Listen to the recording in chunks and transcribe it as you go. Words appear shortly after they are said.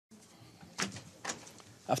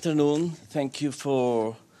afternoon. Thank you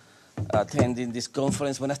for attending this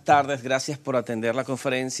conference. Buenas tardes, gracias por atender la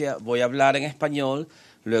conferencia. Voy a hablar en español,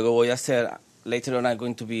 luego voy a hacer, later on I'm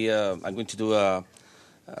going to do a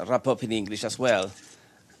wrap up in English as well.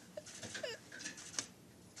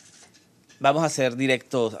 Vamos a hacer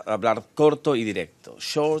directo, hablar corto y directo,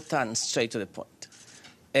 short and straight to the point.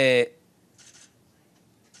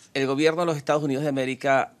 El gobierno de los Estados Unidos de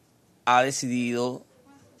América ha decidido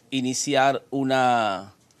iniciar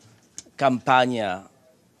una campaña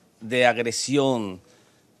de agresión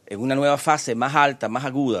en una nueva fase más alta, más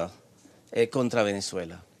aguda, contra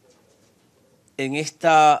Venezuela. En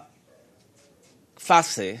esta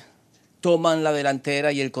fase toman la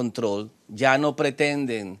delantera y el control. Ya no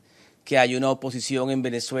pretenden que haya una oposición en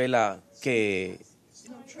Venezuela que...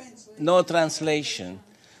 No translation.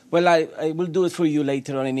 Well, I will do it for you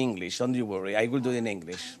later on in English. Don't you worry. I will do it in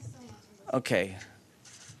English. Okay.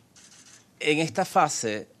 En esta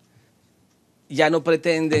fase ya no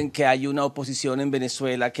pretenden que haya una oposición en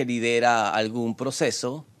Venezuela que lidera algún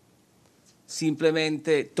proceso.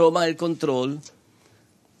 Simplemente toman el control,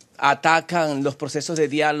 atacan los procesos de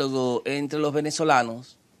diálogo entre los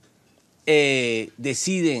venezolanos,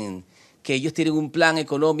 deciden que ellos tienen un plan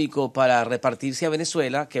económico para repartirse a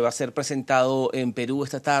Venezuela, que va a ser presentado en Perú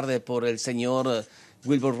esta tarde por el señor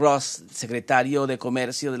Wilbur, secretario de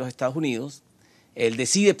Comercio de los Estados Unidos. Él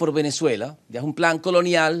decide por Venezuela, ya es un plan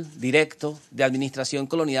colonial, directo, de administración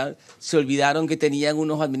colonial. Se olvidaron que tenían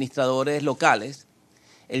unos administradores locales.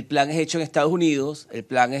 El plan es hecho en Estados Unidos, el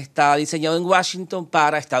plan está diseñado en Washington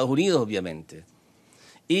para Estados Unidos, obviamente.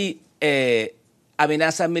 Y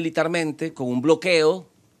amenazan militarmente con un bloqueo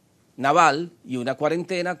naval y una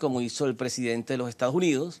cuarentena, como hizo el presidente de los Estados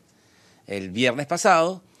Unidos el viernes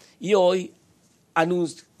pasado, y hoy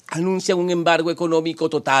anuncian un embargo económico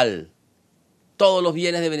total. Todos los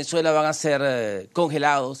bienes de Venezuela van a ser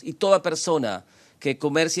congelados y toda persona que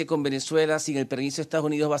comercie con Venezuela sin el permiso de Estados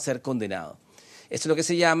Unidos va a ser condenado. Esto es lo que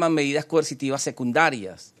se llaman medidas coercitivas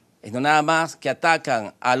secundarias. Es no nada más que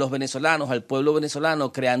atacan a los venezolanos, al pueblo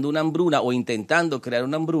venezolano, creando una hambruna o intentando crear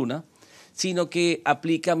una hambruna, sino que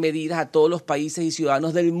aplican medidas a todos los países y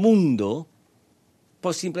ciudadanos del mundo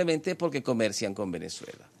simplemente porque comercian con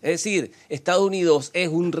Venezuela. Es decir, Estados Unidos es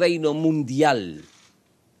un reino mundial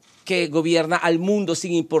que gobierna al mundo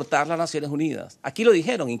sin importar las Naciones Unidas. Aquí lo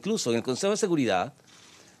dijeron incluso en el Consejo de Seguridad.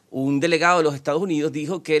 Un delegado de los Estados Unidos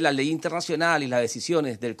dijo que la ley internacional y las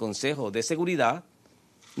decisiones del Consejo de Seguridad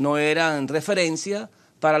no eran referencia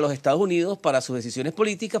para los Estados Unidos, para sus decisiones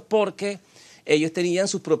políticas, porque ellos tenían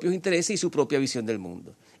sus propios intereses y su propia visión del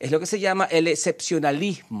mundo. Es lo que se llama el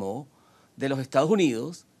excepcionalismo de los Estados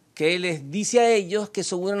Unidos, que les dice a ellos que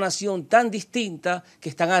son una nación tan distinta, que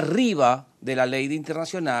están arriba de la ley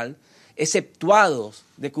internacional, exceptuados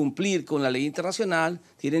de cumplir con la ley internacional,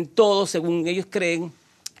 tienen todo, según ellos creen,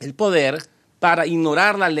 el poder para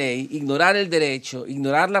ignorar la ley, ignorar el derecho,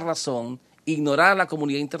 ignorar la razón, ignorar la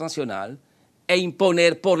comunidad internacional e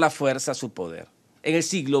imponer por la fuerza su poder en el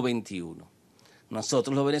siglo XXI.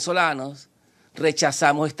 Nosotros los venezolanos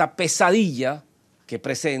rechazamos esta pesadilla que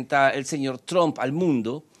presenta el señor Trump al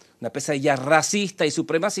mundo, una pesadilla racista y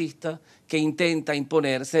supremacista que intenta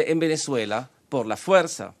imponerse en Venezuela por la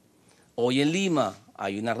fuerza. Hoy en Lima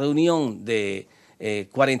hay una reunión de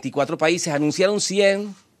 44 países, anunciaron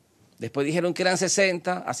 100, después dijeron que eran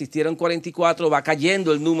 60, asistieron 44, va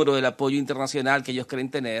cayendo el número del apoyo internacional que ellos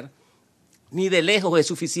creen tener. Ni de lejos es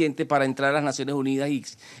suficiente para entrar a las Naciones Unidas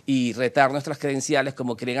y retar nuestras credenciales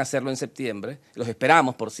como querían hacerlo en septiembre. Los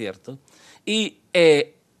esperamos, por cierto. Y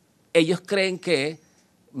ellos creen que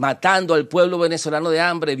matando al pueblo venezolano de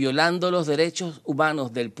hambre, violando los derechos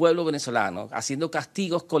humanos del pueblo venezolano, haciendo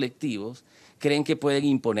castigos colectivos, creen que pueden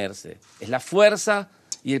imponerse. Es la fuerza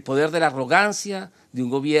y el poder de la arrogancia de un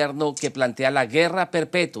gobierno que plantea la guerra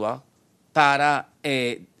perpetua para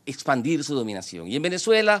expandir su dominación. Y en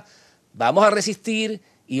Venezuela vamos a resistir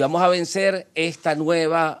y vamos a vencer esta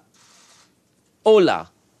nueva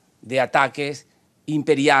ola de ataques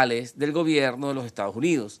imperiales del gobierno de los Estados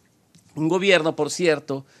Unidos. Un gobierno, por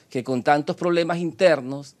cierto, que con tantos problemas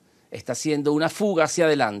internos está haciendo una fuga hacia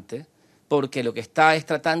adelante, porque lo que está es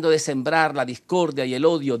tratando de sembrar la discordia y el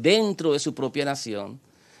odio dentro de su propia nación,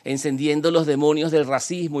 encendiendo los demonios del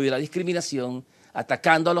racismo y de la discriminación,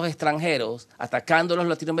 atacando a los extranjeros, atacando a los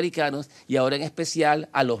latinoamericanos y ahora en especial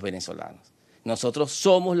a los venezolanos. Nosotros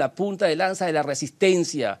somos la punta de lanza de la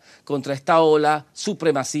resistencia contra esta ola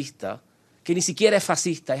supremacista, que ni siquiera es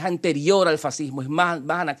fascista, es anterior al fascismo, es más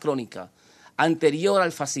anacrónica. Anterior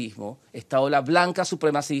al fascismo, esta ola blanca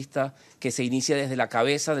supremacista que se inicia desde la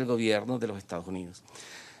cabeza del gobierno de los Estados Unidos.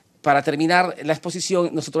 Para terminar la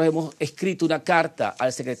exposición, nosotros hemos escrito una carta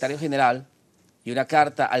al secretario general y una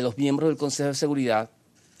carta a los miembros del Consejo de Seguridad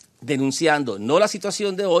denunciando no la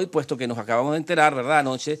situación de hoy, puesto que nos acabamos de enterar, ¿verdad?,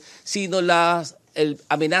 anoche, sino las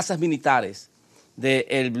amenazas militares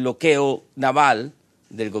del bloqueo naval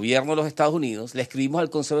del gobierno de los Estados Unidos. Le escribimos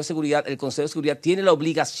al Consejo de Seguridad. El Consejo de Seguridad tiene la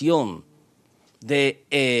obligación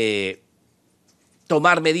de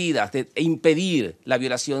tomar medidas, de impedir la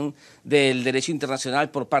violación del derecho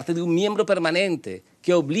internacional por parte de un miembro permanente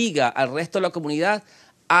que obliga al resto de la comunidad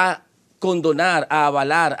a condonar, a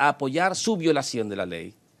avalar, a apoyar su violación de la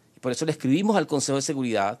ley. Por eso le escribimos al Consejo de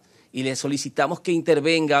Seguridad y le solicitamos que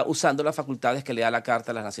intervenga usando las facultades que le da la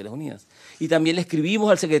Carta de las Naciones Unidas. Y también le escribimos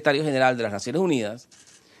al secretario general de las Naciones Unidas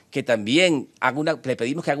que también le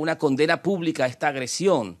pedimos que haga una condena pública a esta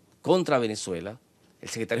agresión contra Venezuela. El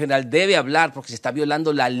secretario general debe hablar porque se está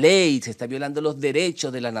violando la ley, se está violando los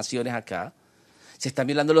derechos de las naciones acá, se están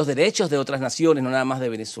violando los derechos de otras naciones, no nada más de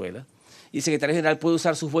Venezuela. Y el secretario general puede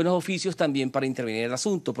usar sus buenos oficios también para intervenir en el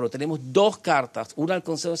asunto, pero tenemos dos cartas, una al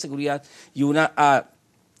Consejo de Seguridad y una a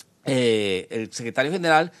el secretario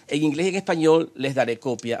general. En inglés y en español les daré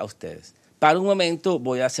copia a ustedes. Para un momento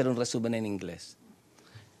voy a hacer un resumen en inglés.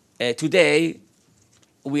 Today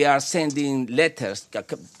we are sending letters,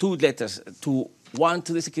 two letters, one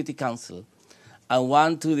to the Security Council and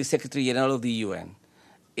one to the Secretary General of the UN.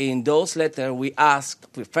 In those letters we ask,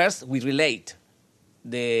 first we relate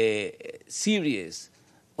the series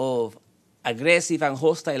of aggressive and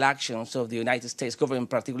hostile actions of the United States government,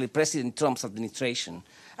 particularly President Trump's administration,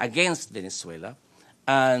 against Venezuela,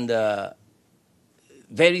 and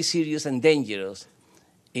very serious and dangerous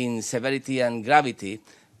in severity and gravity.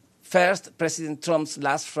 First, President Trump's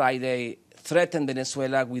last Friday threatened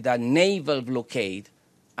Venezuela with a naval blockade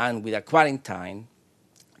and with a quarantine.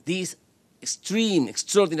 These extreme,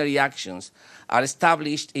 extraordinary actions are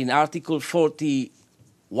established in Article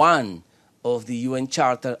 41 of the UN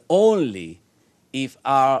Charter only if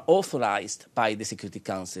are authorized by the Security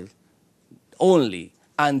Council, only.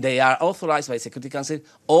 And they are authorized by the Security Council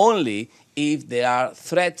only if there are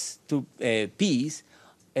threats to peace,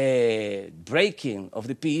 breaking of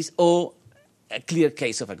the peace, or a clear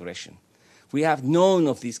case of aggression. We have none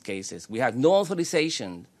of these cases. We have no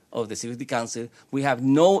authorization of the Security Council. We have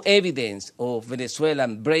no evidence of Venezuela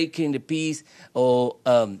breaking the peace or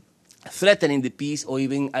threatening the peace or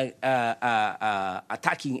even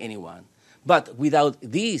attacking anyone. But without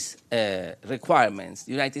these requirements,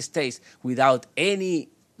 the United States, without any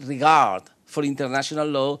regard for international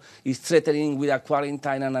law, is threatening with a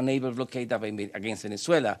quarantine and a naval blockade against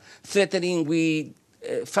Venezuela, threatening with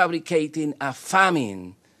fabricating a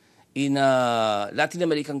famine in a Latin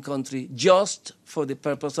American country just for the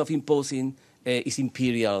purpose of imposing its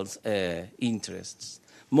imperial interests.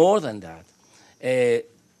 More than that,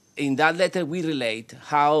 in that letter we relate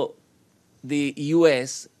how the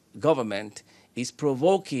U.S. government is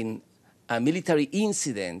provoking a military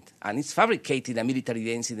incident and is fabricating a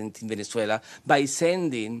military incident in Venezuela by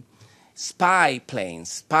sending spy planes,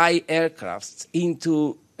 spy aircrafts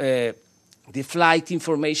into the flight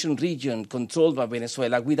information region controlled by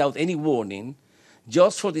Venezuela without any warning,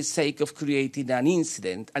 just for the sake of creating an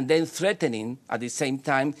incident and then threatening at the same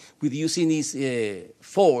time with using his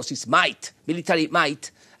force, his might, military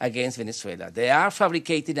might, against Venezuela. They are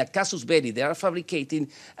fabricating a casus belli, they are fabricating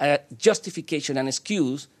a justification and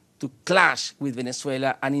excuse to clash with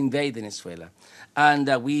Venezuela and invade Venezuela. And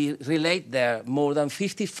we relate there more than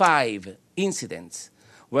 55 incidents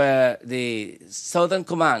where the Southern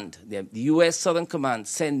Command, the U.S. Southern Command,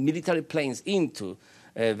 sent military planes into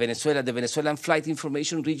Venezuela, the Venezuelan flight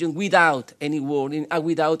information region, without any warning and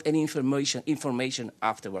without any information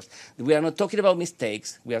afterwards. We are not talking about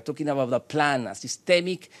mistakes. We are talking about a plan, a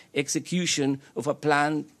systemic execution of a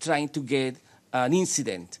plan trying to get an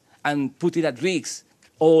incident and putting at risk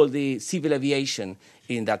all the civil aviation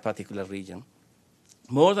in that particular region.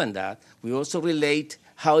 More than that, we also relate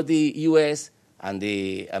how the U.S. and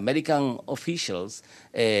the American officials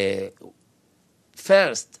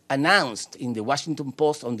first announced in the Washington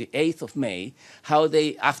Post on the 8th of May how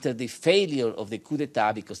they, after the failure of the coup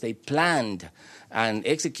d'etat, because they planned and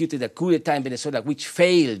executed a coup d'etat in Venezuela which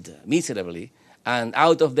failed miserably, and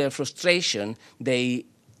out of their frustration, they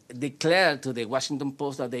declared to the Washington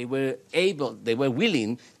Post that they were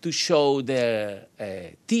willing to show their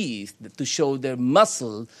teeth, to show their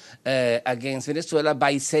muscle against Venezuela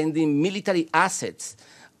by sending military assets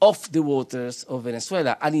off the waters of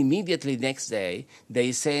Venezuela. And immediately next day,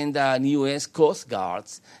 they send U.S. Coast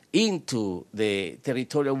Guards into the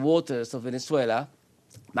territorial waters of Venezuela,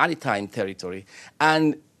 maritime territory,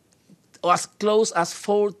 and as close as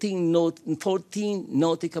 14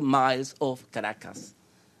 nautical miles of Caracas.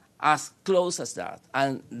 As close as that.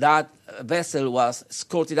 And that vessel was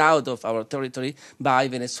escorted out of our territory by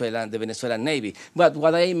Venezuela, the Venezuelan Navy. But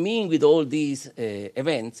what I mean with all these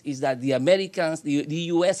events is that the Americans, the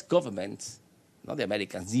U.S. government, not the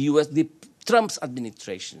Americans, the Trump's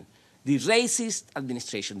administration, the racist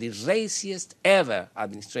administration, the raciest ever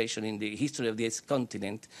administration in the history of this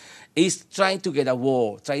continent, is trying to get a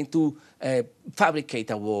war, trying to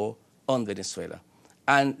fabricate a war on Venezuela.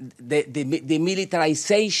 And the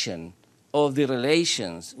militarization of the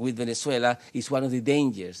relations with Venezuela is one of the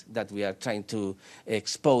dangers that we are trying to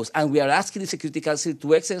expose. And we are asking the Security Council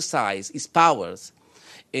to exercise its powers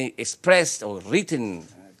expressed or written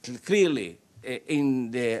clearly in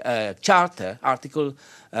the Charter, Article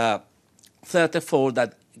 34,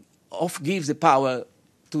 that gives the power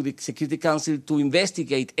to the Security Council to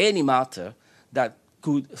investigate any matter that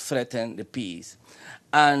could threaten the peace.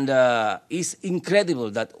 And it's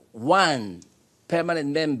incredible that one permanent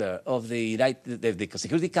member of the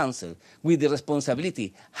Security Council with the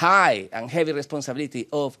responsibility, high and heavy responsibility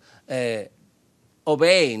of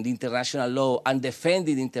obeying the international law and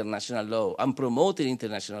defending international law and promoting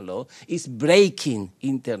international law, is breaking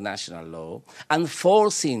international law and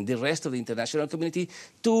forcing the rest of the international community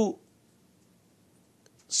to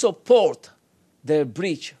support the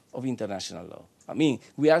breach of international law. I mean,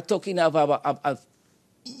 we are talking about a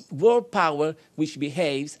world power which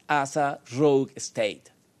behaves as a rogue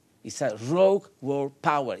state. It's a rogue world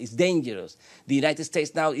power. It's dangerous. The United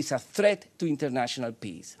States now is a threat to international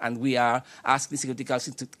peace, and we are asking the Security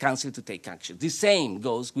Council to take action. The same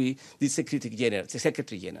goes with the Secretary General.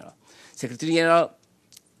 Secretary General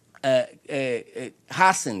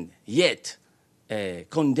hasn't yet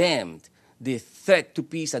condemned the threat to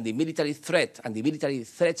peace and the military threat and the military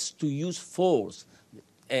threats to use force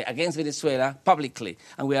against Venezuela publicly.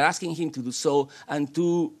 And we are asking him to do so and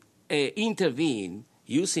to intervene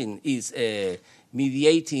using his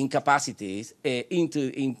mediating capacities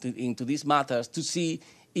into these matters to see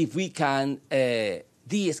if we can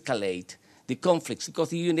de-escalate the conflicts, because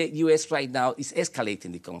the U.S. right now is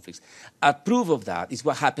escalating the conflicts. A proof of that is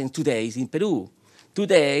what happened today in Peru.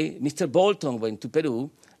 Today, Mr. Bolton went to Peru,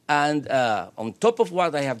 and on top of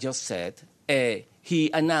what I have just said, he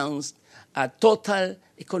announced a total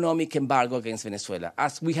economic embargo against Venezuela,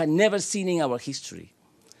 as we had never seen in our history.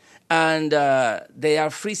 And they are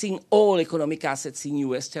freezing all economic assets in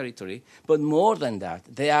U.S. territory, but more than that,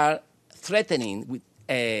 they are threatening with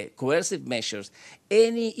coercive measures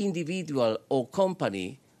any individual or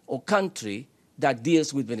company or country that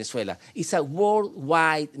deals with Venezuela. It's a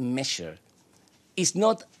worldwide measure. It's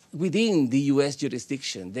not within the U.S.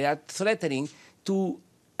 jurisdiction. They are threatening to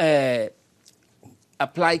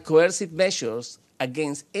apply coercive measures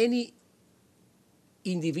against any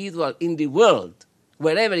individual in the world,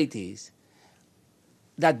 wherever it is,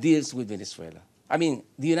 that deals with Venezuela. I mean,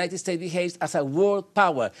 the United States behaves as a world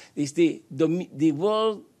power. It's the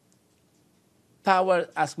world power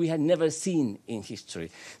as we had never seen in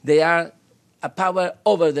history. They are a power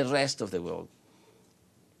over the rest of the world.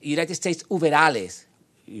 United States über alles,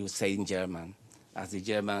 you say in German, as the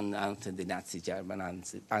German anthem, the Nazi German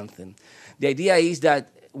anthem. The idea is that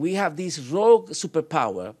we have this rogue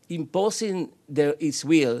superpower imposing its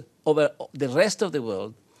will over the rest of the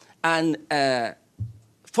world and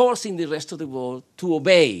forcing the rest of the world to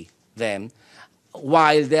obey them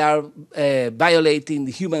while they are violating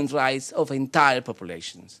the human rights of entire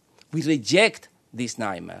populations. We reject this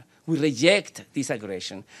nightmare. We reject this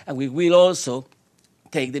aggression, and we will also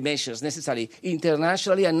take the measures necessary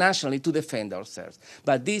internationally and nationally to defend ourselves.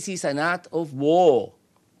 But this is an act of war,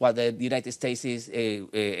 what the United States is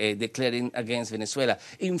declaring against Venezuela,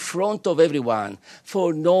 in front of everyone,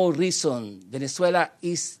 for no reason. Venezuela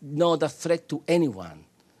is not a threat to anyone.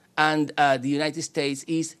 And the United States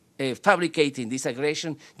is fabricating this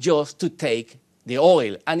aggression just to take the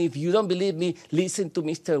oil. And if you don't believe me, listen to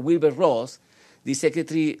Mr. Wilbur Ross, the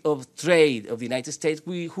Secretary of Trade of the United States,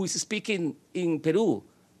 who is speaking in Peru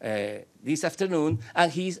this afternoon,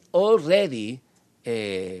 and he's already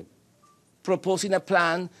proposing a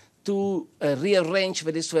plan to rearrange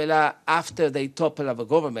Venezuela after they topple our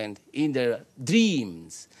government in their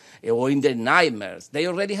dreams or in their nightmares. They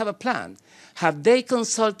already have a plan. Have they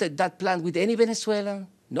consulted that plan with any Venezuelan?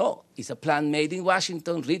 No. It's a plan made in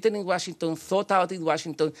Washington, written in Washington, thought out in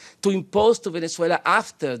Washington, to impose to Venezuela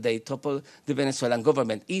after they topple the Venezuelan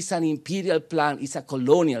government. It's an imperial plan. It's a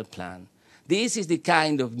colonial plan. This is the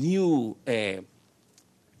kind of new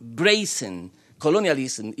brazen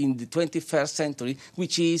colonialism in the 21st century,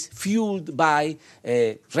 which is fueled by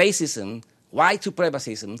racism, white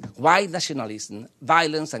supremacism, white nationalism,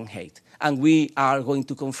 violence and hate. And we are going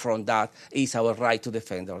to confront that. It's our right to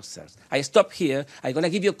defend ourselves. I stop here. I'm going to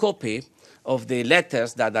give you a copy of the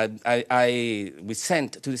letters that we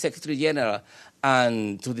sent to the Secretary General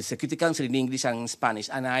and to the Security Council in English and in Spanish.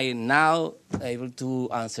 And I am now able to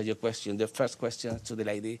answer your question, the first question to the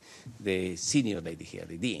lady, the senior lady here,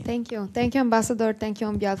 the dean. Thank you. Thank you, Ambassador. Thank you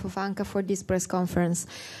on behalf of ANCA for this press conference.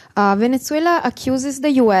 Venezuela accuses the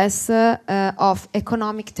U.S. Of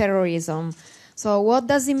economic terrorism. So what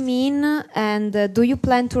does it mean, and do you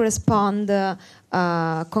plan to respond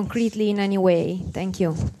concretely in any way? Thank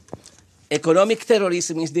you. Economic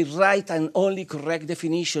terrorism is the right and only correct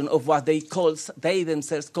definition of what they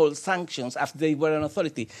themselves call sanctions after they were an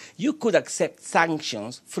authority. You could accept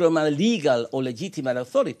sanctions from a legal or legitimate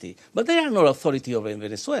authority, but they are not authority over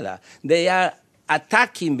Venezuela. They are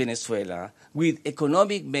attacking Venezuela with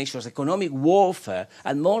economic measures, economic warfare,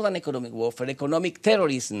 and more than economic warfare, economic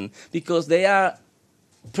terrorism, because they are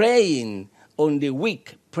preying on the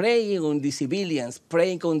weak, preying on the civilians,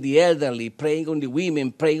 preying on the elderly, preying on the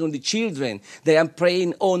women, preying on the children. They are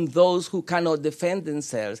preying on those who cannot defend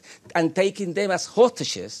themselves and taking them as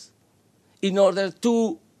hostages in order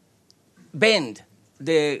to bend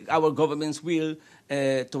our government's will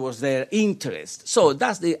towards their interests. So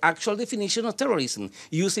that's the actual definition of terrorism,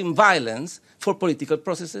 using violence for political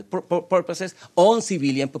purposes on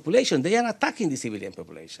civilian population. They are attacking the civilian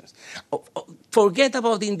populations. Forget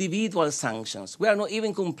about the individual sanctions. We are not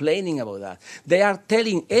even complaining about that. They are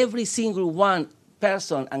telling every single one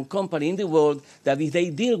person and company in the world that if they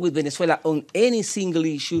deal with Venezuela on any single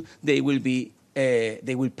issue, they will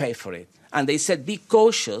pay for it. And they said, be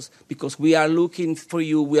cautious, because we are looking for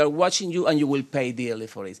you, we are watching you, and you will pay dearly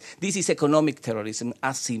for it. This is economic terrorism,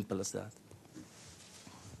 as simple as that.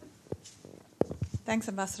 Thanks,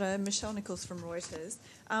 Ambassador. Michelle Nichols from Reuters.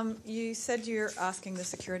 You said you're asking the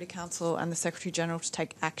Security Council and the Secretary General to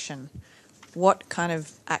take action. What kind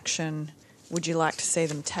of action would you like to see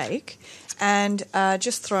them take? And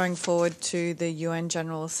just throwing forward to the UN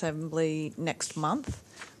General Assembly next month,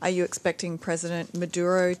 are you expecting President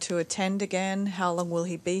Maduro to attend again? How long will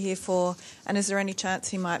he be here for? And is there any chance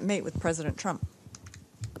he might meet with President Trump?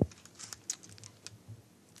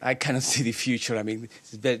 I cannot see the future. I mean,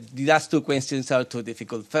 the last two questions are too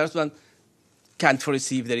difficult. First one, can't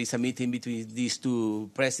foresee if there is a meeting between these two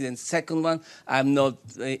presidents. Second one, I'm not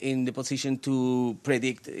in the position to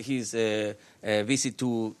predict his visit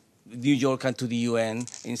to New York and to the UN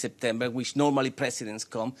in September, which normally presidents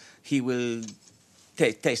come. He will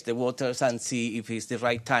taste the waters and see if it's the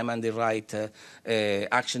right time and the right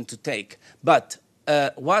action to take. But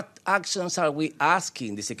what actions are we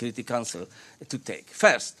asking the Security Council to take?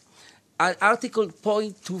 First, Article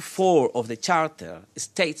 0.24 of the Charter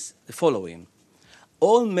states the following: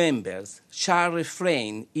 all members shall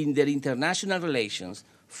refrain in their international relations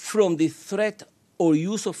from the threat or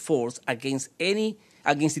use of force against the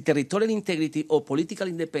territorial integrity or political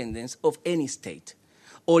independence of any state,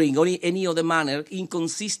 or in any other manner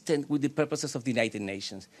inconsistent with the purposes of the United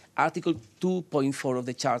Nations. Article 2.4 of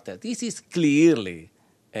the Charter. This is clearly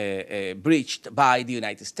breached by the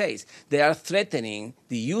United States. They are threatening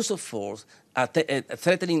the use of force,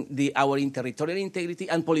 threatening our territorial integrity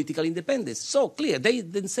and political independence. So clear. They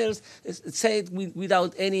themselves say it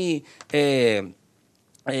without any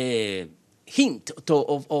hint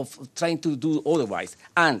of trying to do otherwise.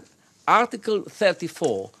 And Article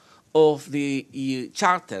 34 of the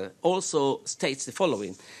Charter also states the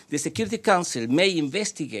following: the Security Council may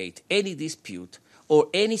investigate any dispute or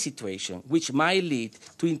any situation which might lead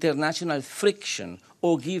to international friction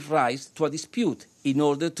or give rise to a dispute in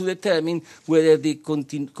order to determine whether the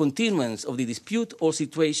continuance of the dispute or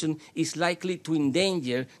situation is likely to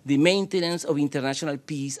endanger the maintenance of international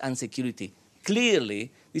peace and security. Clearly,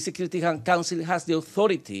 the Security Council has the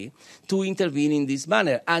authority to intervene in this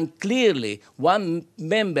manner. And clearly, one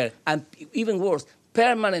member, and even worse,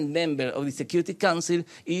 permanent member of the Security Council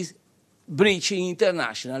is breaching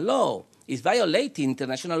international law. Is violating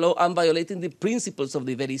international law and violating the principles of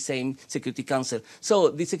the very same Security Council. So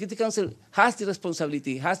the Security Council has the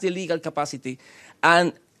responsibility, has the legal capacity,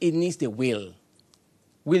 and it needs the will.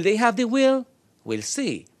 Will they have the will? We'll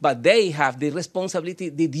see. But they have the responsibility,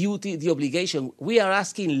 the duty, the obligation. We are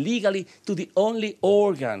asking legally to the only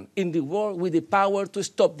organ in the world with the power to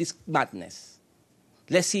stop this madness.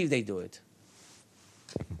 Let's see if they do it.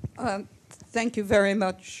 Thank you very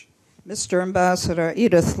much, Mr. Ambassador.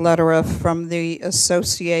 Edith Lederer from the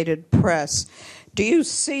Associated Press. Do you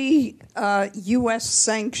see U.S.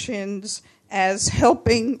 sanctions as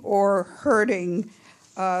helping or hurting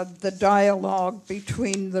the dialogue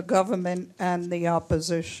between the government and the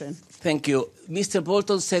opposition. Thank you. Mr.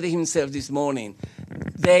 Bolton said it himself this morning.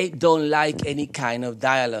 They don't like any kind of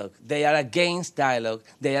dialogue. They are against dialogue.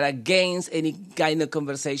 They are against any kind of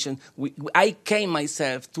conversation. I came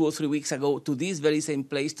myself 2 or 3 weeks ago to this very same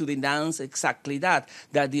place to denounce exactly that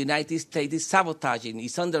the United States is sabotaging,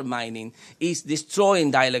 is undermining, is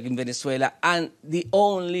destroying dialogue in Venezuela, and the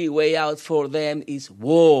only way out for them is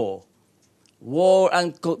war. War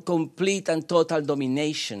and complete and total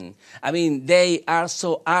domination. I mean, they are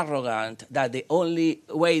so arrogant that the only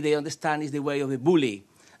way they understand is the way of the bully.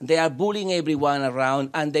 They are bullying everyone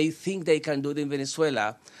around, and they think they can do it in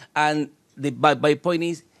Venezuela. And my point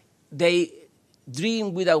is, they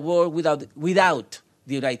dream with a war without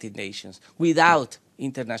the United Nations, without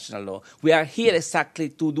international law. We are here exactly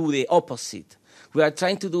to do the opposite. We are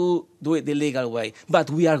trying to do it the legal way,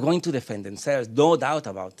 but we are going to defend themselves, no doubt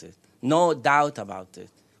about it. No doubt about it.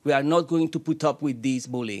 We are not going to put up with this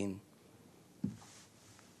bullying.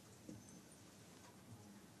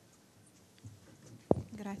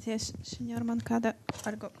 Gracias, señor Moncada.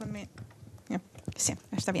 ¿Algo conmigo? Sí,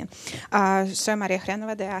 está bien. Soy María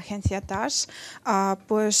Granova de Agencia TAS.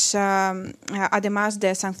 Además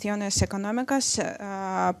de sanciones económicas,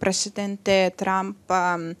 presidente Trump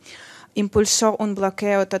impulsó un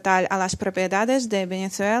bloqueo total a las propiedades de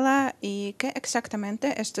Venezuela. ¿Y qué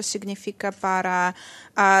exactamente esto significa para...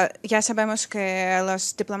 ya sabemos que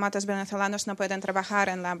los diplomátas venezolanos no pueden trabajar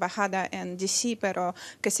en la embajada en D.C., pero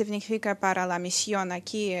 ¿qué significa para la misión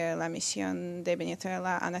aquí, la misión de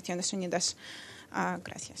Venezuela a Naciones Unidas?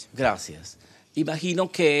 Gracias. Gracias.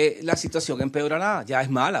 Imagino que la situación empeorará, ya es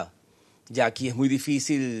mala. Ya aquí es muy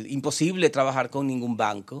difícil, imposible trabajar con ningún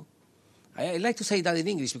banco. I like to say that in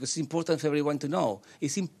English because it's important for everyone to know.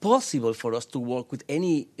 It's impossible for us to work with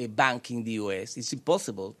any bank in the U.S. It's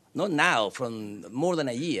impossible. Not now, from more than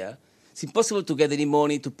a year. It's impossible to get any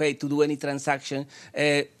money, to pay, to do any transaction.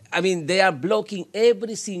 I mean, they are blocking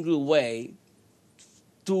every single way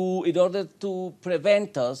in order to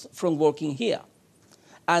prevent us from working here.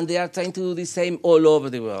 And they are trying to do the same all over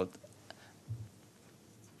the world.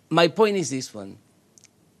 My point is this one.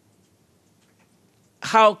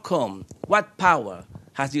 How come, what power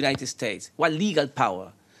has the United States, what legal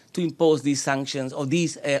power to impose these sanctions or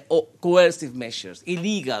these coercive measures,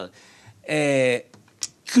 illegal,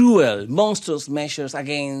 cruel, monstrous measures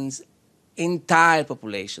against entire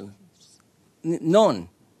populations? None.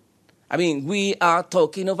 I mean, we are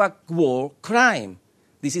talking of a war crime.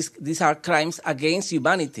 These are crimes against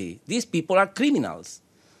humanity. These people are criminals.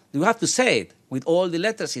 You have to say it with all the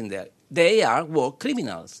letters in there. They are war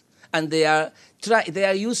criminals. And they are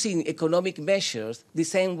using economic measures the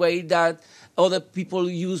same way that other people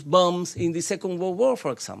use bombs in the Second World War,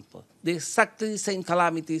 for example. They're exactly the same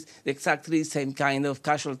calamities, exactly the same kind of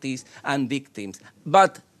casualties and victims.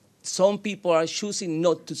 But some people are choosing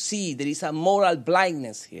not to see there is a moral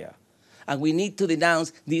blindness here. And we need to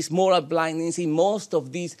denounce this moral blindness in most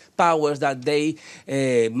of these powers that they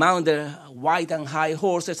mount their white and high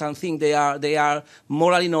horses and think they are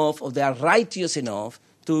moral enough or they are righteous enough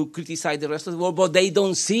to criticize the rest of the world, but they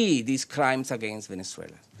don't see these crimes against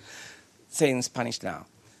Venezuela. Say in Spanish now.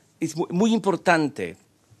 Es muy importante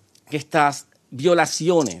que estas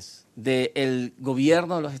violaciones del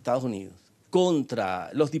gobierno de los Estados Unidos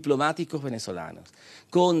contra los diplomáticos venezolanos,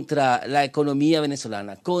 contra la economía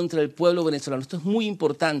venezolana, contra el pueblo venezolano, esto es muy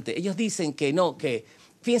importante. Ellos dicen que no, que,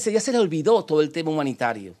 fíjense, ya se les olvidó todo el tema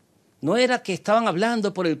humanitario. No era que estaban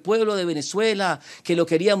hablando por el pueblo de Venezuela, que lo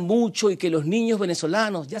querían mucho y que los niños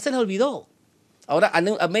venezolanos, ya se les olvidó. Ahora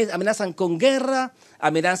amenazan con guerra,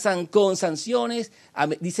 amenazan con sanciones,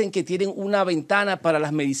 dicen que tienen una ventana para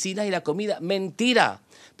las medicinas y la comida. Mentira,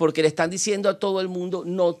 porque le están diciendo a todo el mundo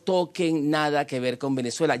no toquen nada que ver con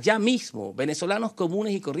Venezuela. Ya mismo, venezolanos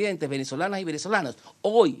comunes y corrientes, venezolanas y venezolanos,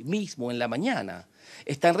 hoy mismo en la mañana,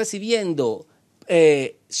 están recibiendo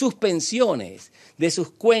suspensiones de sus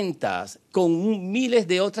cuentas con miles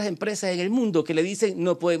de otras empresas en el mundo que le dicen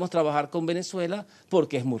no podemos trabajar con Venezuela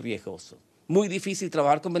porque es muy riesgoso. Muy difícil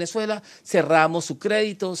trabajar con Venezuela, cerramos su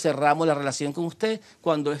crédito, cerramos la relación con usted,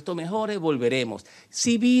 cuando esto mejore volveremos.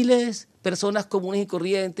 Civiles, personas comunes y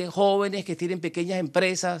corrientes, jóvenes que tienen pequeñas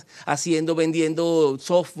empresas, vendiendo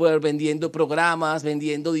software, vendiendo programas,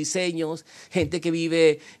 vendiendo diseños, gente que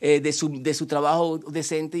vive de su trabajo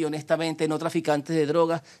decente y honestamente, no traficantes de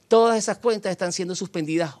drogas. Todas esas cuentas están siendo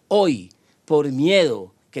suspendidas hoy por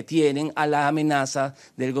miedo que tienen a la amenaza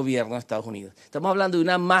del gobierno de Estados Unidos. Estamos hablando de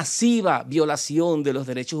una masiva violación de los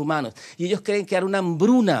derechos humanos y ellos quieren crear una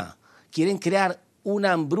hambruna, quieren crear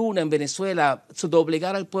una hambruna en Venezuela,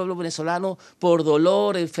 doblegar al pueblo venezolano por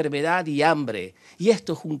dolor, enfermedad y hambre. Y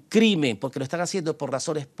esto es un crimen porque lo están haciendo por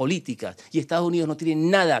razones políticas y Estados Unidos no tiene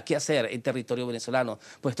nada que hacer en territorio venezolano,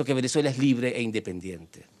 puesto que Venezuela es libre e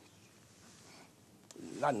independiente.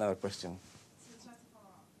 Another question.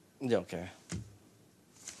 Yeah, okay.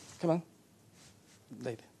 Come on.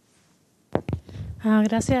 Later.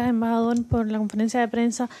 Gracias, embajador, por la conferencia de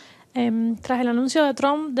prensa. Tras el anuncio de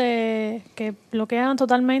Trump de que bloquearon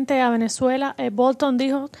totalmente a Venezuela, Bolton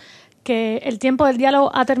dijo que el tiempo del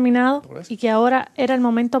diálogo ha terminado y que ahora era el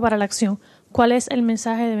momento para la acción. ¿Cuál es el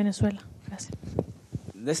mensaje de Venezuela? Gracias.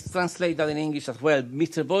 Let's translate that in English as well.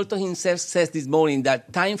 Mr. Bolton himself says this morning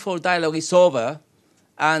that time for dialogue is over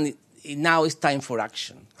and now it's time for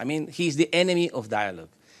action. I mean, he's the enemy of dialogue.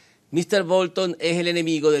 Mr. Bolton es el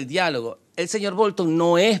enemigo del diálogo. El señor Bolton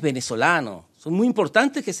no es venezolano. Es muy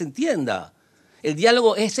importante que se entienda. El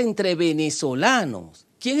diálogo es entre venezolanos.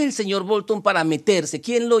 ¿Quién es el señor Bolton para meterse?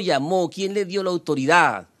 ¿Quién lo llamó? ¿Quién le dio la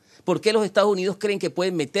autoridad? ¿Por qué los Estados Unidos creen que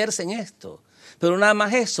pueden meterse en esto? Pero nada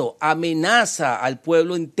más eso, amenaza al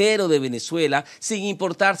pueblo entero de Venezuela sin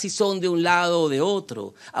importar si son de un lado o de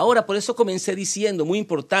otro. Ahora, por eso comencé diciendo, muy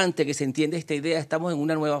importante que se entienda esta idea, estamos en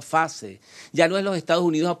una nueva fase. Ya no es los Estados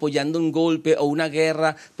Unidos apoyando un golpe o una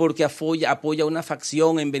guerra porque apoya una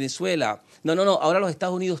facción en Venezuela. No, ahora los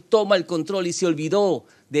Estados Unidos toma el control y se olvidó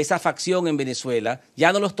de esa facción en Venezuela,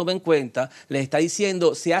 ya no los toma en cuenta, les está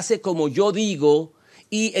diciendo, se hace como yo digo,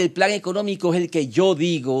 y el plan económico es el que yo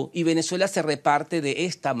digo y Venezuela se reparte de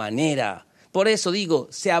esta manera. Por eso digo,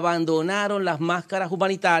 se abandonaron las máscaras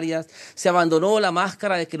humanitarias, se abandonó la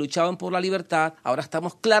máscara de que luchaban por la libertad, ahora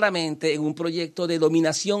estamos claramente en un proyecto de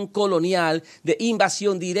dominación colonial, de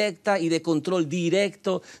invasión directa y de control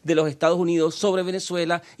directo de los Estados Unidos sobre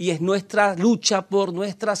Venezuela y es nuestra lucha por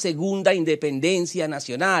nuestra segunda independencia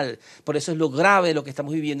nacional. Por eso es lo grave lo que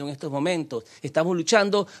estamos viviendo en estos momentos. Estamos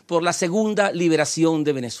luchando por la segunda liberación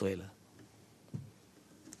de Venezuela.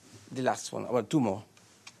 The last one, well, two more.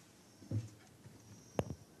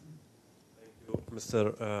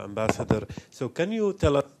 Mr. Ambassador, so can you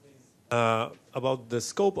tell us about the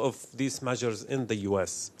scope of these measures in the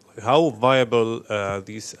U.S.? How viable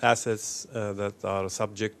these assets that are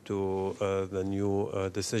subject to the new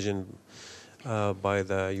decision by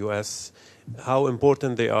the U.S., how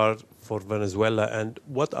important they are for Venezuela, and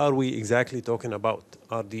what are we exactly talking about?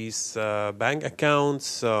 Are these bank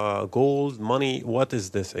accounts, gold, money? What is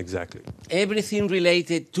this exactly? Everything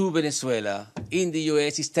related to Venezuela in the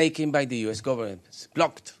U.S. is taken by the U.S. government. It's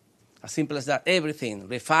blocked. As simple as that. Everything.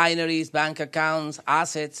 Refineries, bank accounts,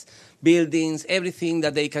 assets, buildings, everything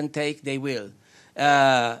that they can take, they will.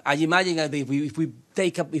 I imagine that if we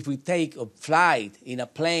take a flight in a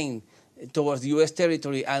plane towards the U.S.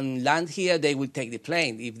 territory and land here, they will take the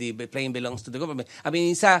plane if the plane belongs to the government. I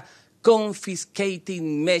mean, it's a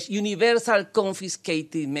confiscating measure, universal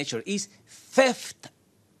confiscating measure. It's theft,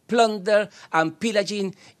 plunder, and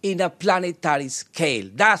pillaging in a planetary scale.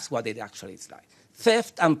 That's what it actually is like.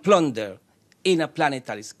 Theft and plunder in a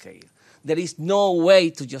planetary scale. There is no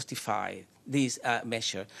way to justify this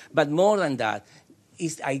measure. But more than that,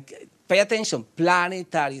 pay attention,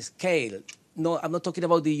 planetary scale. No, I'm not talking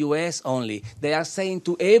about the U.S. only. They are saying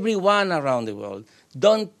to everyone around the world,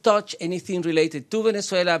 don't touch anything related to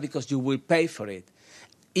Venezuela because you will pay for it.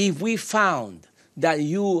 If we found that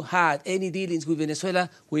you had any dealings with Venezuela,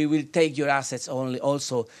 we will take your assets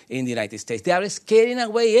also in the United States. They are scaring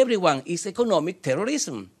away everyone. It's economic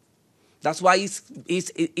terrorism. That's why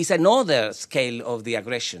it's another scale of the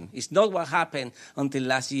aggression. It's not what happened until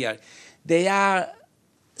last year. They are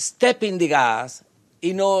stepping the gas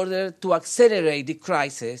in order to accelerate the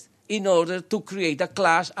crisis, in order to create a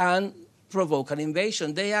clash and provoke an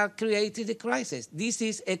invasion. They are creating the crisis. This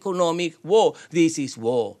is economic war. This is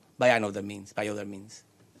war by other means.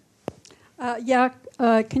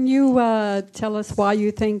 Can you tell us why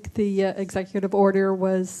you think the executive order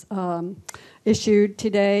was issued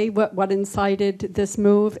today? What incited this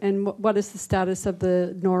move, and what is the status of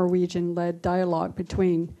the Norwegian-led dialogue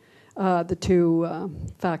between the two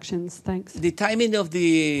factions? Thanks. The timing of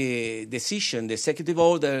the decision, the executive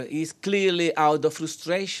order, is clearly out of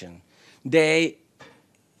frustration. They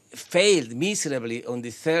failed miserably on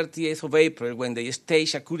the 30th of April when they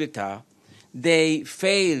staged a coup d'etat. They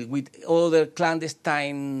failed with other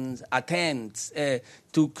clandestine attempts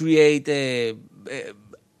to create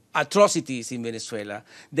atrocities in Venezuela.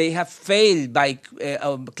 They have failed by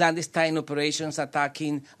clandestine operations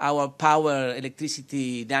attacking our power,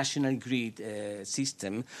 electricity, national grid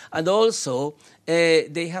system. And also,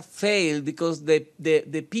 they have failed because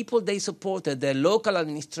the people they supported, the local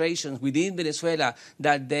administrations within Venezuela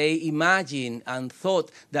that they imagined and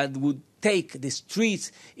thought that would take the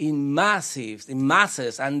streets in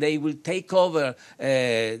masses, and they will take over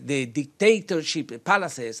the dictatorship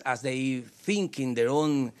palaces as they think in their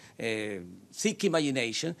own sick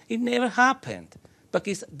imagination. It never happened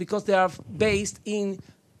because they are based in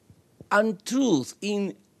untruth,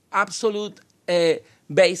 in absolute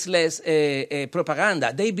baseless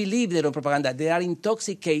propaganda. They believe their own propaganda. They are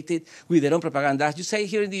intoxicated with their own propaganda. As you say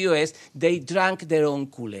here in the US, they drank their own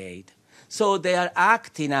Kool-Aid. So they are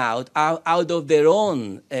acting out of their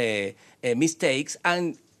own mistakes,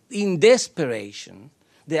 and in desperation,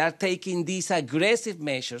 they are taking these aggressive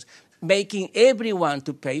measures, making everyone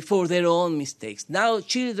to pay for their own mistakes. Now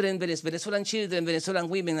children, Venezuelan children, Venezuelan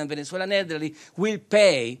women, and Venezuelan elderly will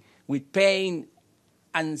pay with pain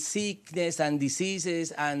and sickness and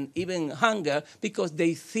diseases and even hunger because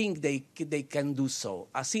they think they can do so.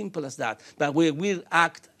 As simple as that. But we will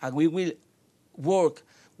act and we will work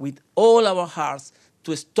with all our hearts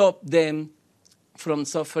to stop them from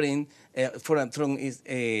suffering, from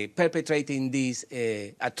perpetrating these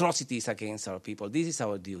atrocities against our people. This is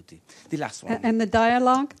our duty. The last one. And the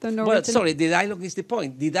dialogue? Well, sorry, the dialogue is the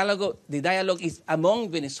point. The dialogue is among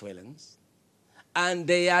Venezuelans, and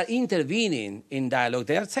they are intervening in dialogue.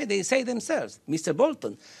 They say themselves, Mr.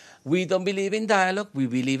 Bolton, we don't believe in dialogue. We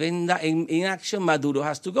believe in action. Maduro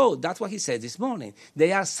has to go. That's what he said this morning.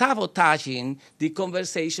 They are sabotaging the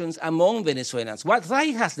conversations among Venezuelans. What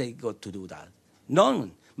right has they got to do that?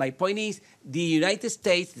 None. My point is the United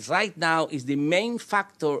States right now is the main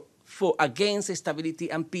factor against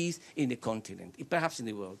stability and peace in the continent, perhaps in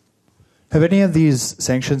the world. Have any of these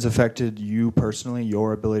sanctions affected you personally,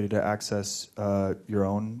 your ability to access your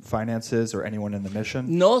own finances or anyone in the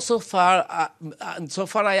mission? No, so far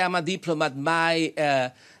I am a diplomat.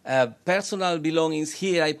 My personal belongings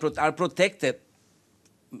here are protected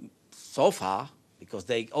so far because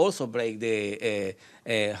they also break the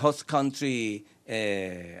host country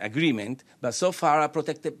agreement. But so far I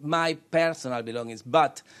protected my personal belongings.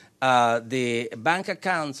 But the bank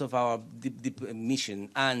accounts of our mission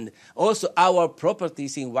and also our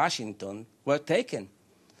properties in Washington were taken.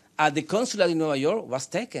 The consulate in New York was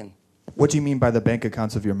taken. What do you mean by the bank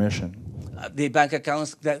accounts of your mission? The bank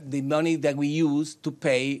accounts, the money that we use to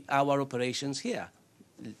pay our operations here.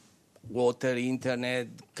 Water, internet,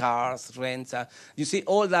 cars, rents. You see,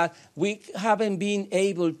 all that. We haven't been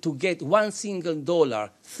able to get one single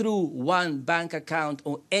dollar through one bank account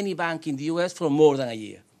or any bank in the U.S. for more than a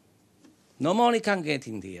year. No money can get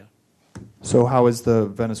in there. So how is the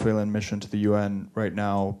Venezuelan mission to the UN right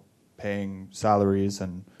now paying salaries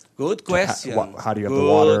and... Good question. How do you have the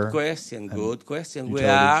water? Good question.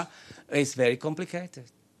 Utilities? It's very complicated.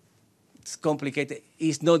 It's complicated.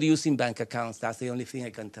 It's not using bank accounts. That's the only thing I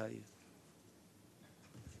can tell you.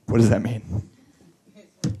 What does that mean?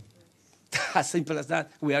 As simple as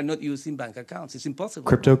that. We are not using bank accounts. It's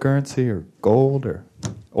impossible. Cryptocurrency or gold or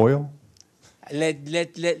oil?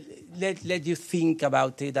 Let you think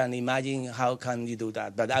about it and imagine how can you do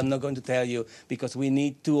that. But I'm not going to tell you because we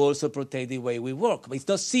need to also protect the way we work. It's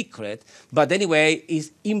not secret. But anyway,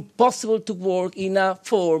 it's impossible to work in a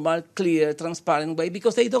formal, clear, transparent way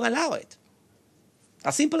because they don't allow it.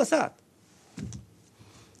 As simple as that.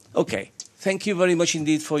 Okay. Thank you very much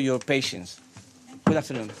indeed for your patience. Good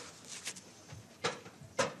afternoon.